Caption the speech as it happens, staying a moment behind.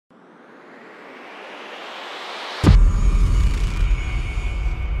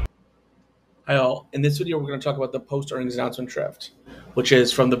Hi all. In this video, we're going to talk about the post-earnings announcement drift, which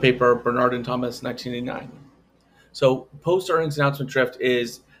is from the paper Bernard and Thomas, 1989. So post-earnings announcement drift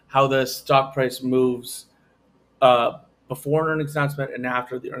is how the stock price moves uh, before an earnings announcement and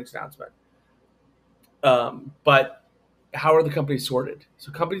after the earnings announcement. But how are the companies sorted?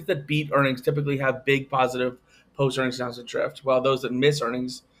 So companies that beat earnings typically have big positive post-earnings announcement drift, while those that miss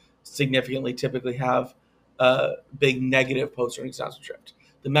earnings significantly typically have big negative post-earnings announcement drift.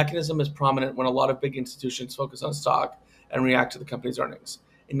 The mechanism is prominent when a lot of big institutions focus on stock and react to the company's earnings.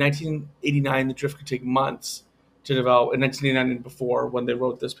 In 1989, the drift could take months to develop. In 1989 and before, when they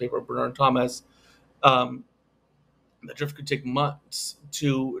wrote this paper, Bernard and Thomas, um, the drift could take months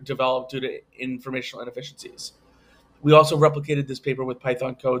to develop due to informational inefficiencies. We also replicated this paper with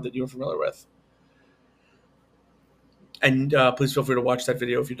Python code that you're familiar with. And please feel free to watch that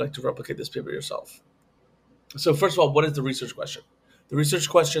video if you'd like to replicate this paper yourself. So, first of all, what is the research question? The research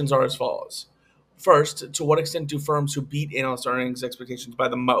questions are as follows. First, to what extent do firms who beat analyst earnings expectations by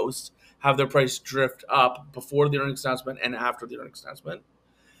the most have their price drift up before the earnings announcement and after the earnings announcement?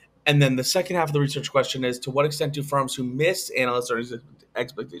 And then the second half of the research question is to what extent do firms who miss analyst earnings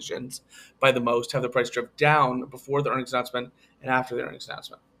expectations by the most have their price drift down before the earnings announcement and after the earnings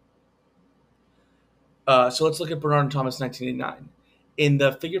announcement? So let's look at Bernard and Thomas 1989. In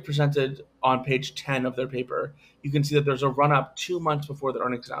the figure presented on page 10 of their paper, you can see that there's a run up 2 months before the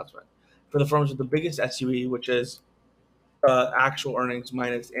earnings announcement. For the firms with the biggest SUE, which is actual earnings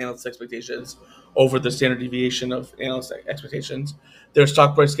minus analyst expectations over the standard deviation of analyst expectations, their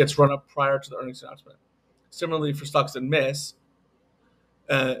stock price gets run up prior to the earnings announcement. Similarly, for stocks that miss,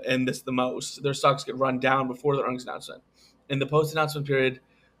 and this the most, their stocks get run down before the earnings announcement. In the post announcement period,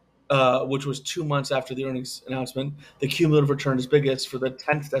 which was 2 months after the earnings announcement, the cumulative return is biggest for the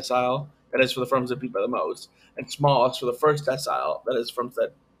 10th decile, that is for the firms that beat by the most, and smallest for the first decile, that is firms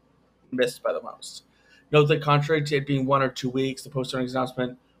that missed by the most. Note that contrary to it being 1 or 2 weeks, the post earnings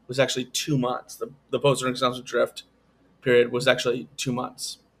announcement was actually 2 months. The post earnings announcement drift period was actually 2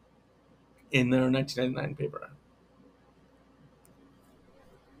 months in their 1999 paper.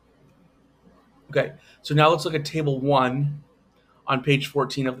 Okay, so now let's look at table 1 on page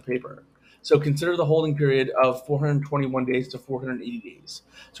 14 of the paper. So consider the holding period of 421 days to 480 days.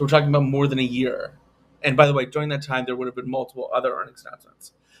 So we're talking about more than a year. And by the way, during that time, there would have been multiple other earnings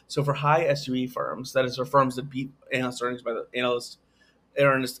announcements. So for high SUE firms, that is for firms that beat analyst earnings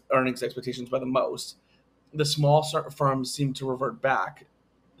expectations by the most, the small firms seem to revert back,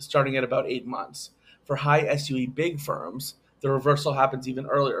 starting at about 8 months. For high SUE big firms, the reversal happens even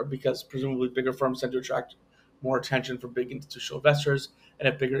earlier because presumably bigger firms tend to attract more attention from big institutional investors and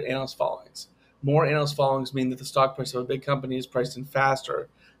have bigger analyst followings. More analyst followings mean that the stock price of a big company is priced in faster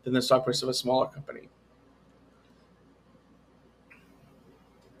than the stock price of a smaller company.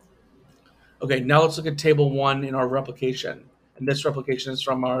 Okay, now let's look at table 1 in our replication. And this replication is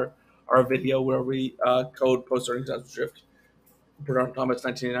from our video where we code post earnings drift Bernard Thomas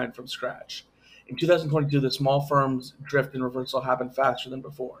 1989 from scratch. In 2022, the small firms drift and reversal happened faster than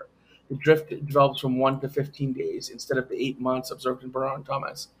before. The drift develops from 1 to 15 days instead of the 8 months observed in Bernard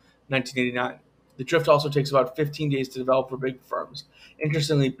Thomas 1989. The drift also takes about 15 days to develop for big firms.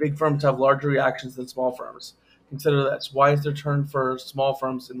 Interestingly, big firms have larger reactions than small firms. Consider this. Why is the return for small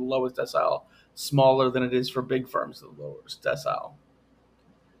firms in the lowest decile smaller than it is for big firms in the lowest decile?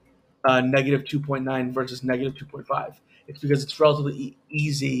 Negative 2.9 versus negative 2.5. It's because it's relatively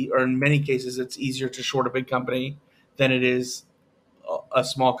easy, or in many cases, it's easier to short a big company than it is a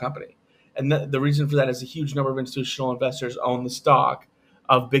small company. And the reason for that is a huge number of institutional investors own the stock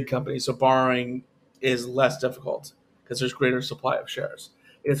of big companies. So borrowing is less difficult because there's greater supply of shares.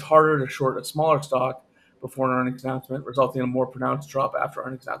 It's harder to short a smaller stock before an earnings announcement, resulting in a more pronounced drop after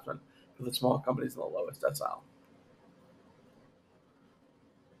earnings announcement for the small companies in the lowest decile.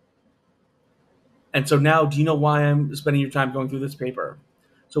 And so now, do you know why I'm spending your time going through this paper?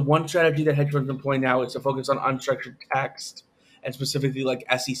 So one strategy that hedge funds employ now is to focus on unstructured text and specifically like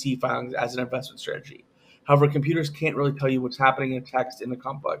SEC filings as an investment strategy. However, computers can't really tell you what's happening in text in the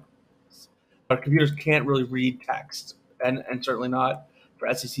complex. But computers can't really read text, and certainly not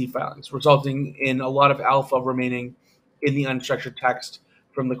for SEC filings, resulting in a lot of alpha remaining in the unstructured text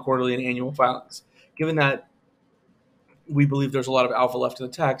from the quarterly and annual filings. Given that we believe there's a lot of alpha left in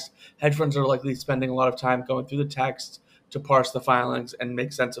the text, hedge funds are likely spending a lot of time going through the text to parse the filings and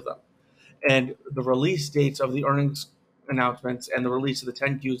make sense of them. And the release dates of the earnings announcements and the release of the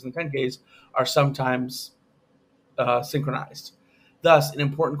 10Qs and the 10Ks are sometimes synchronized. Thus, an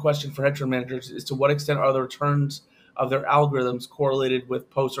important question for hedge fund managers is to what extent are the returns of their algorithms correlated with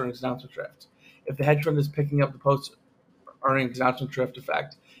post earnings announcement drift? If the hedge fund is picking up the post earnings announcement drift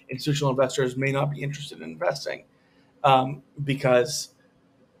effect, institutional investors may not be interested in investing because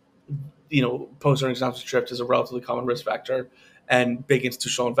post earnings announcement drift is a relatively common risk factor, and big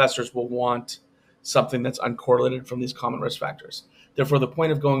institutional investors will want something that's uncorrelated from these common risk factors. Therefore, the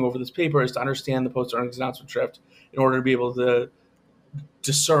point of going over this paper is to understand the post earnings announcement drift in order to be able to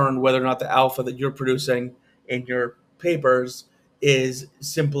discern whether or not the alpha that you're producing in your papers is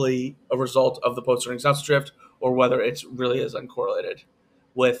simply a result of the post earnings announcement drift, or whether it's really is uncorrelated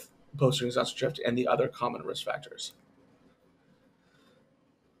with post earnings announcement drift and the other common risk factors.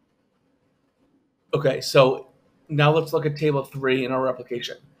 Okay, so now let's look at table 3 in our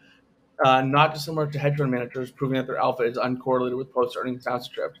replication. Not dissimilar to hedge fund managers proving that their alpha is uncorrelated with post-earnings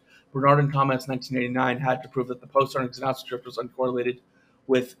announcement drift, Bernard and Thomas, 1989, had to prove that the post-earnings announcement drift was uncorrelated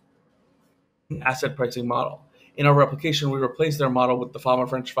with an asset pricing model. In our replication, we replaced their model with the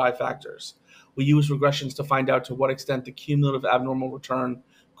Fama-French 5 factors. We used regressions to find out to what extent the cumulative abnormal return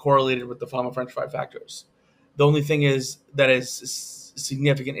correlated with the Fama-French 5 factors. The only thing that is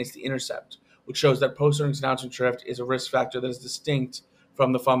significant is the intercept, which shows that post-earnings announcement drift is a risk factor that is distinct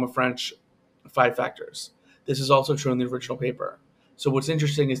from the Fama-French 5 factors. This is also true in the original paper. So what's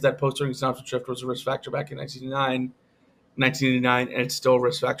interesting is that post-earnings announcement drift was a risk factor back in 1989, and it's still a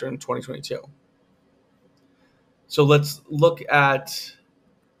risk factor in 2022. So let's look at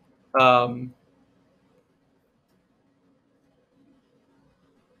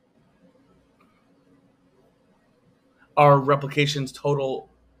our replication's total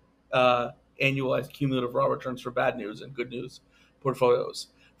annualized cumulative raw returns for bad news and good news portfolios.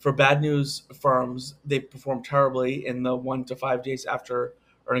 For bad news firms, they perform terribly in the 1 to 5 days after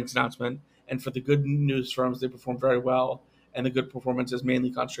earnings announcement. And for the good news firms, they perform very well. And the good performance is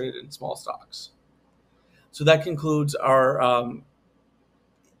mainly concentrated in small stocks. So that concludes our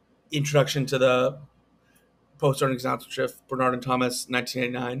introduction to the post-earnings announcement drift, Bernard and Thomas,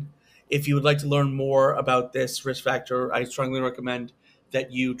 1989. If you would like to learn more about this risk factor, I strongly recommend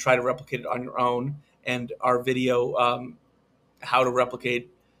that you try to replicate it on your own. And our video, how to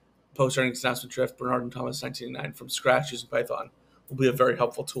replicate post-earnings announcement drift, Bernard and Thomas, 1989, from scratch using Python, will be a very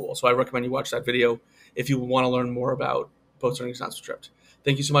helpful tool. So I recommend you watch that video if you want to learn more about post-earnings announcement drift.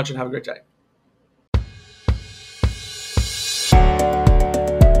 Thank you so much and have a great day.